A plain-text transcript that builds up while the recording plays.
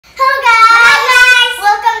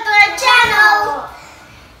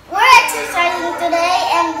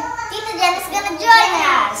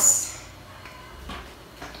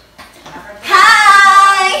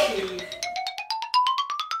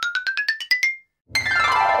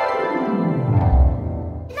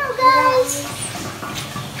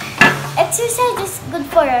exercise is good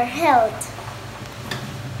for our health.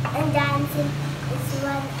 And dancing is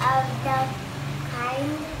one of the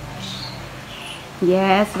kind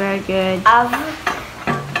Yes, very good. Of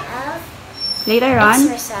Later on,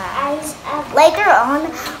 exercise. Later on,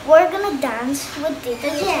 we're gonna dance with Tita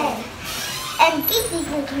Jhen. And Kitty,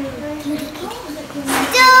 still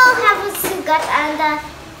haven't got on the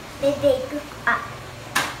baby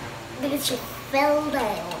because she fell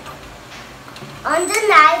down on the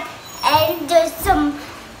knife and there's some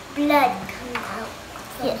blood coming out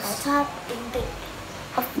from the top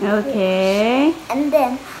okay. and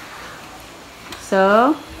then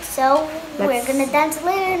So we're gonna dance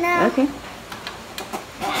later now. okay.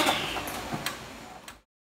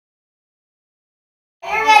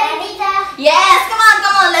 Are you ready, Tita? Yes, come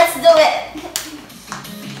on, let's do it.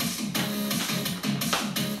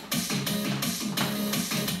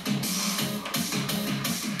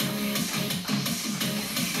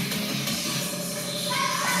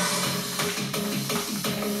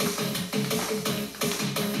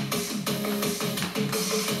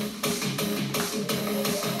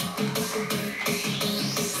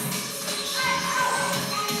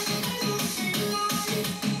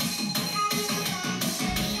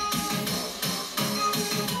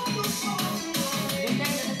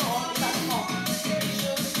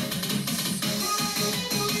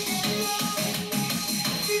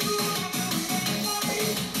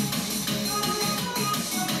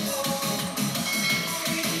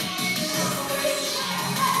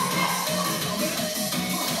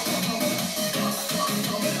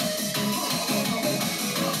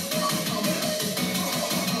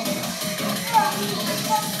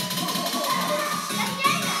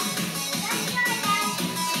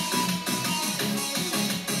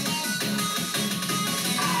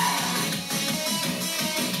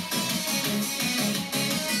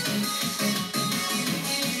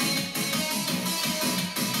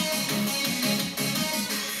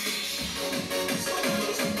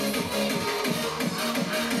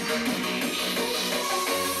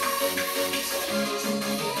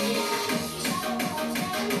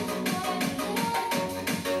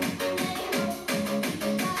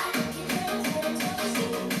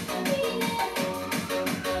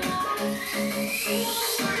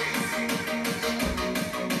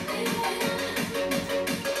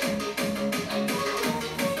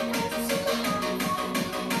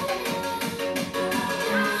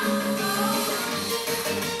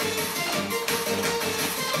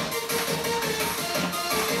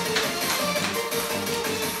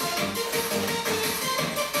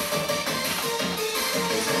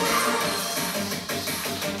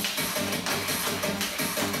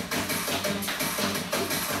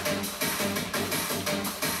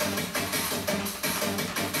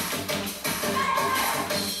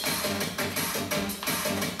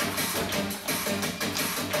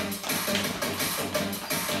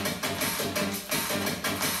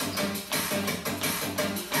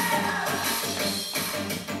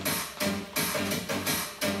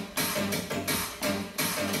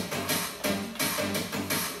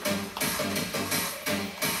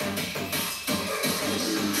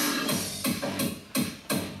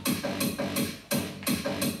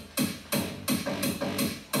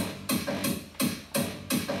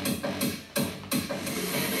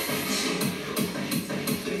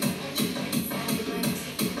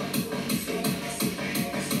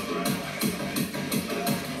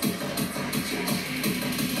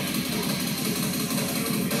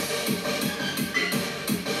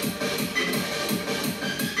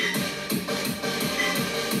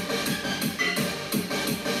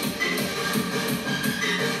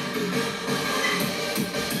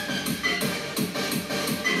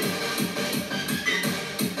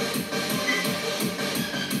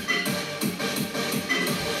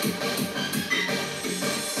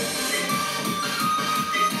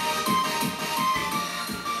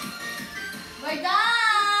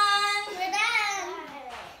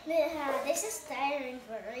 This is tiring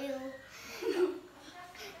for real.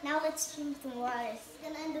 Now let's drink some water.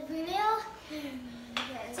 Gonna end the video.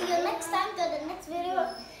 See you next time to the next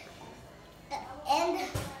video. And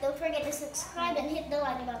don't forget to subscribe and hit the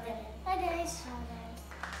like button. Bye guys.